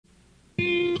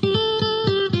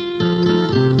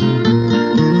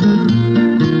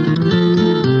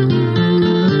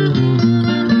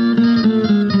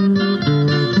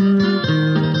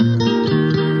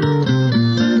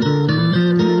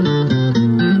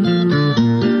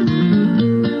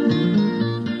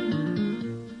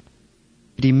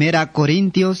Primera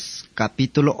Corintios,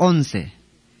 capítulo 11.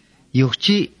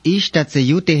 Yuchi ishtatse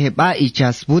yute heba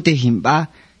ichas bute himba,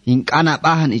 inkana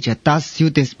bahan ichatas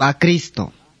yutes ba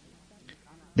Cristo.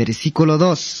 Versículo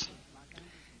 2.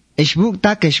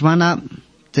 Eshbukta keshvana,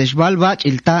 teshbalbach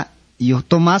ilta,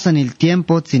 yuhtomasan il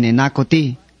tiempo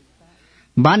tsinenakoti.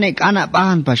 Banek ana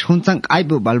bahan pashunzan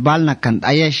aibu balbal na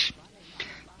kantayesh.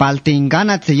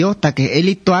 Paltingana tseyota ke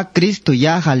elitoa Cristo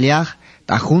ya haliach,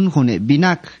 tahun hune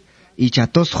binak,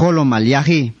 ichatos holo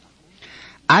malyahi.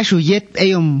 Ashu yet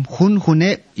eyom hun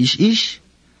hune ish,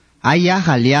 ayah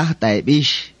haliach taeb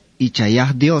ish,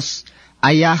 ichayah Dios,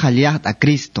 ayah haliach ta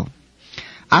Cristo.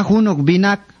 Ahunok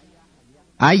binak,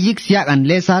 ayik siak an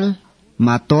lesal,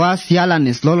 matoa sialan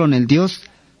eslolon el Dios,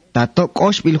 tatok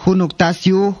oshbil hunuk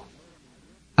tasyu,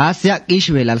 asyak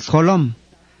ishbel al scholom.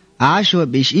 Ashu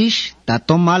bish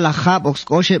tato malachab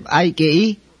oxkosheb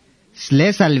aikei,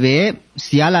 slesal veeb,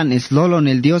 sialan eslolon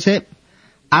el Diose,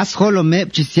 as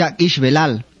holomeb chisyak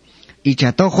ishbelal.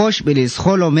 Ichato hosh bilis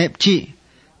holomeb chi,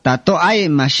 tato ay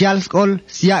mashial skol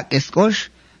siak eskosh,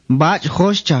 bach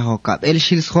hosh chahokab el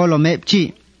shils holomeb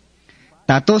chi.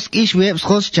 Tatos ishweb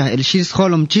hosh chah el shils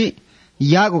holom chi,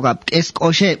 yagogab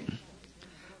eskosheb.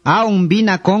 Aun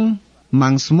binakong,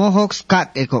 mangsmohox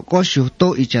kak ekokosh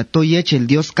yuhto ichato yech el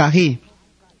Dios kahi.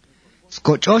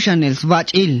 Skochoshan el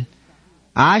svach il,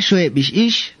 ashwe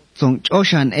bish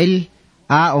zongchoshan el,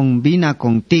 aon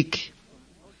binakong tik.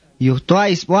 Yuhtoa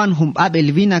isboan humbab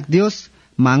el binak Dios,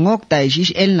 mangok ta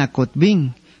ish el nakot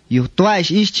bin. Yuhtoa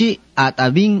ish chi at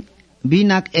abin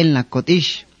binak el nakot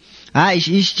ish. A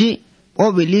ish chi,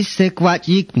 obilis sekwach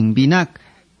yik bin binak.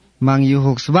 Mang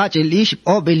yuhokswach el ish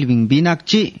obil bin binak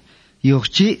chi.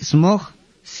 Yuhchi smoch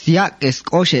siak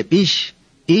eskoshep ish.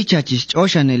 Ichachis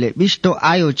choshan ele bishto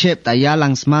ayo chep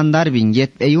tayalang smandar bin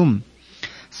yet eyum.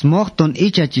 Smoch ton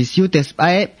ichachis yutes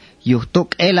paep,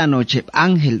 yuhtok elano chep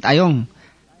angel tayong.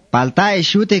 Palta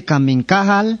eshute kamin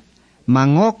kahal,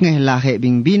 mangok ngeh lahe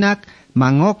bin binak,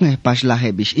 mangok ngeh pas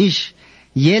lahe bish ish.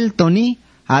 Yel toni,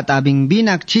 ata bin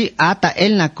binak chi ata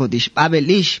el nakodish pabel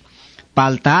ish.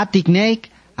 Palta atikneik,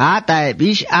 ata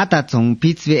ebish ata tzong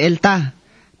pitzve elta.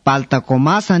 Palta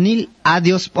komasanil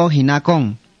adios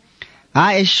pohinakong.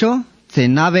 A esho,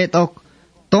 cenabet ok,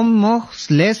 tom moch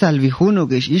sles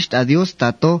alvihunok ish adios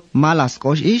tato malas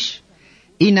kosh ish.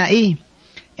 Inai,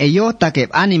 eyo takeb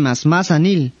animas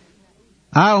masanil.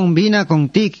 A umbina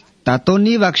kontik, tato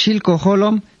nibak shilko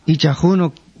holom,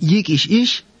 ichahunok yik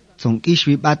ish, zong ish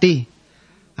vipati.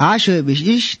 Asho ebish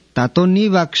ish, tato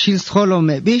nibak shils holom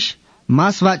ebish,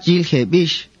 masvat jilhe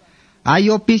bish.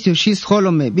 Ayo pisyo shils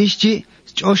holom ebish chi,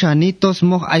 choshanitos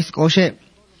moch ais koshe.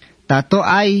 Tato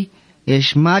ay,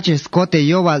 eshmach eskote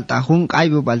yobal tahun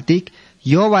aibu baltik,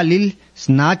 yobalil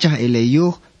snachah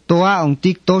eleyuh, toa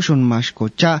ontik toshon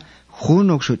mashkocha,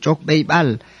 junok shuchok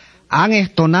beibal.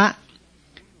 Angehtona,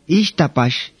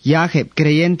 ishtapash, yaheb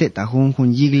creyente tahun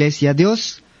hun iglesia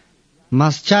Dios,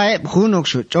 mas chaeb junok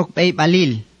shuchok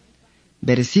beibalil.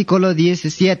 Versículo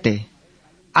 17.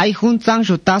 Ay junzang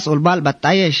shutas olbal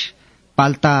batayesh,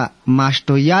 palta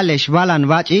mashtoyalesh balan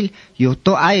vachil,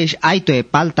 yuhto ayesh aitoe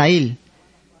paltail.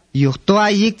 Yuhto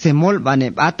ayik semol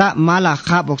banebata mala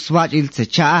jabox vachil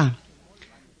sechaa.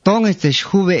 Tongesesh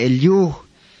jube el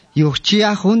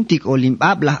yuhchia juntik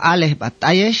olimbablah aleh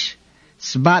batayesh,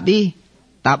 sbabi,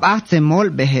 tabach semol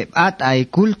behebat ay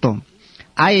kulto.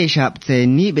 Ayeshab se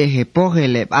ni behepoje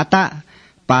lebata,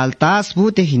 paltas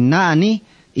bute hinnaani,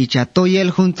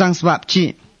 ichatoyel junzang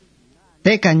sbabchi.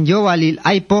 Tekan yovalil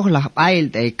ay pohlah bail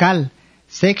taekal,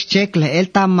 sex check le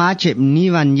elta mache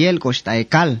nivan yel kosh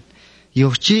taekal.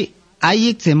 Yuhchi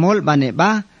ayik semol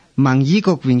baneba,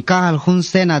 mangyikok vinkahal hun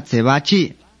senat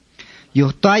sebachi.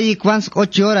 Yuhto ayik vans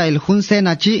 8 horas el hun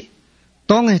senachi,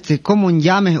 ton este comun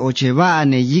llame ocheva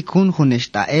ane yik hun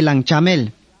hunesta elang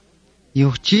chamel.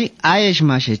 Yuhchi ayesh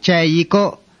mashecha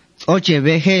yiko, oche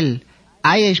vehel,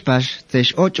 ayesh pas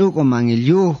tesh ochuko mangil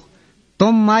yuh,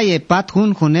 tom maye pat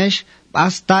hun hunesh,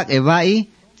 pastak evai,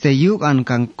 se yuk an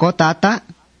kan kotata,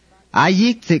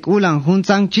 ayik se ulan hun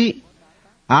sangchi,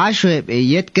 ashweb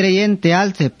eyet creyente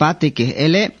al se pate que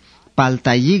ele,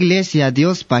 palta iglesia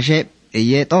Dios pashe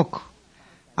eyet ok.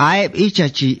 Aeb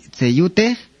ichachi se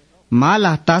yute,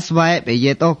 mala tasbaeb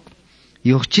eyet ok.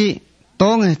 Yuhchi,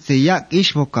 ton se yak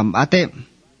ishbokam ate.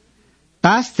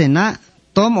 Tas sena,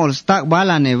 tom olstak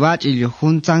bala nevach il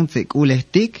yuhun sang se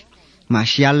kulehtik,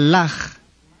 mashiallach.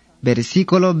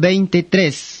 Versículo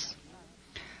 23.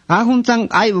 Ahuntang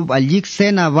aibub al yik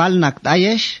sena val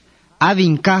naktayesh,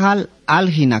 avin kahal al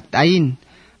hinaktayin,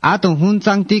 aton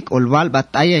huntang tik ol val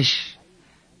batayesh.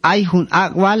 Ay hun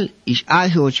akwal ish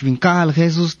ahi och vinkahal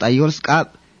Jesus tayol skab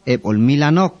eb ol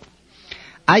milanok.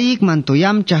 Ayik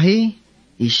mantoyam chahi,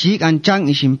 ishik anchang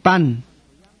ishimpan.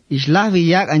 Ishlah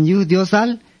viyak an yuh diosal,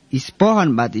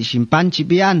 ispohan bat ishimpan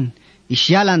chipian,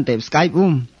 ishyalan tepskaib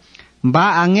Ba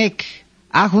angek,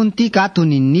 ahuntik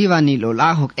atunin nivanil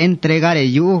olahok entregare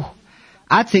yuh.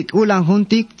 Atsik ulan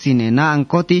huntik sinena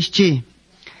ankotishchi.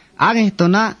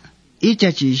 Agehtona,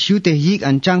 ichachi ishute yik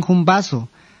anchang humbaso.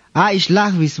 A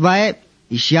ishlah visbaeb,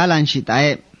 ishyalan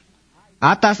shitaeb.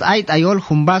 Atas ait ayol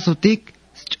humbaso tik,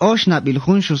 oshna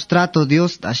bilhun shustrato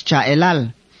Dios tascha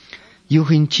elal.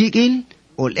 Yuhinchikil,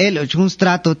 ol el ochun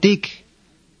strato tik.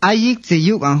 Ayik tse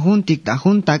yuk anjuntik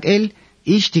tajuntak el,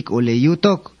 ishtik ole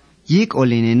yutok, yik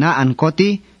olenena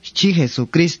ankoti, shi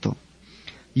Jesucristo.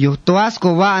 Yuhtoas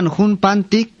koba anjun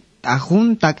pantik,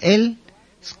 tajuntak el,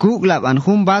 skuglab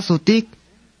anjun baso tik,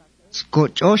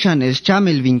 skochoshan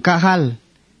eschamil vinkajal,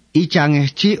 ichan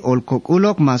eschi ol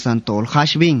kokulok masanto ol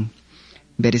hashvin.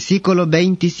 Versículo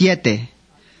 27.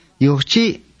 Yuhchi,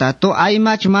 tato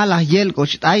aymach malah yel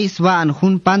kochtay sva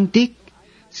anjun pantik,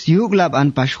 siuglab an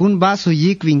pashjun baso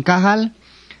yik vinkajal,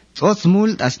 tzotz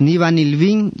mult as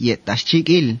nivanilvin yet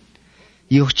taschikil.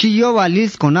 Yuhchi yo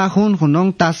valis konajun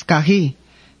junong taskaji,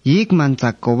 yik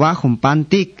manzakoba jun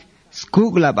pantik,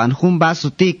 skuglab anjun baso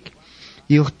tik.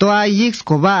 Yuhtoa yik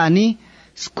skoba ani,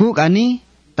 skug ani,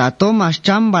 tato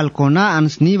mascham balkona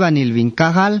ans nivanilvin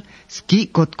kajal,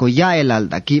 skikot koya el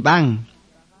aldakibang.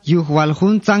 Yuhwal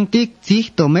jun tzangtik tzih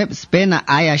tomeb spena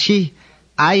ayashi,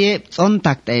 ayeb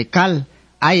tzontak teekal,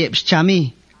 ayeb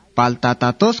schami.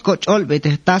 Paltatatos kochol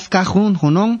betehtaska jun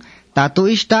junong, tato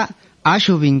ishta,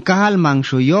 ashu vinkajal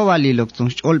mangshu yovalilok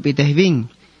tzonchol betehvin.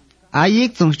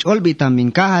 Ayik tzonchol bitan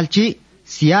vinkajal chi,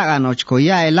 siagan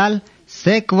ochkoya elal,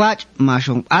 sekwach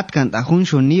mashong atkant ajun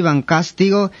shunivan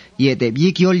castigo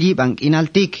yetebik yol yibang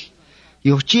inaltik.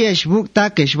 Yuhchi eshbukta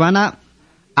keshvana,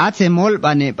 atse mol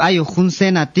baneb ayuhun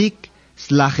senatik,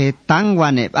 slajetang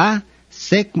waneba,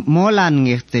 sek molan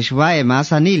ngechteshva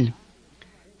emasanil.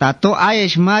 Tato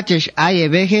ayesh machesh aye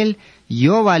behel,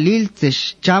 yo valil tsesh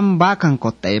cham bakan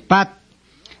kotepat.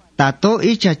 Tato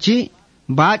ichachi,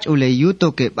 bach ule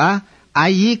yuto keba,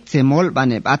 ayik tse mol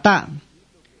baneb ata.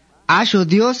 Asho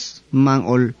Dios, man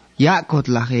ol yakot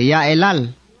laje ya elal.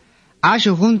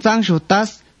 Asho juntang shotas,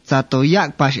 tato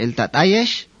yak pash el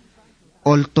tatayesh,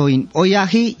 ol toin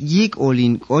oyahi yik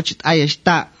olin kocht ayesh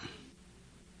ta.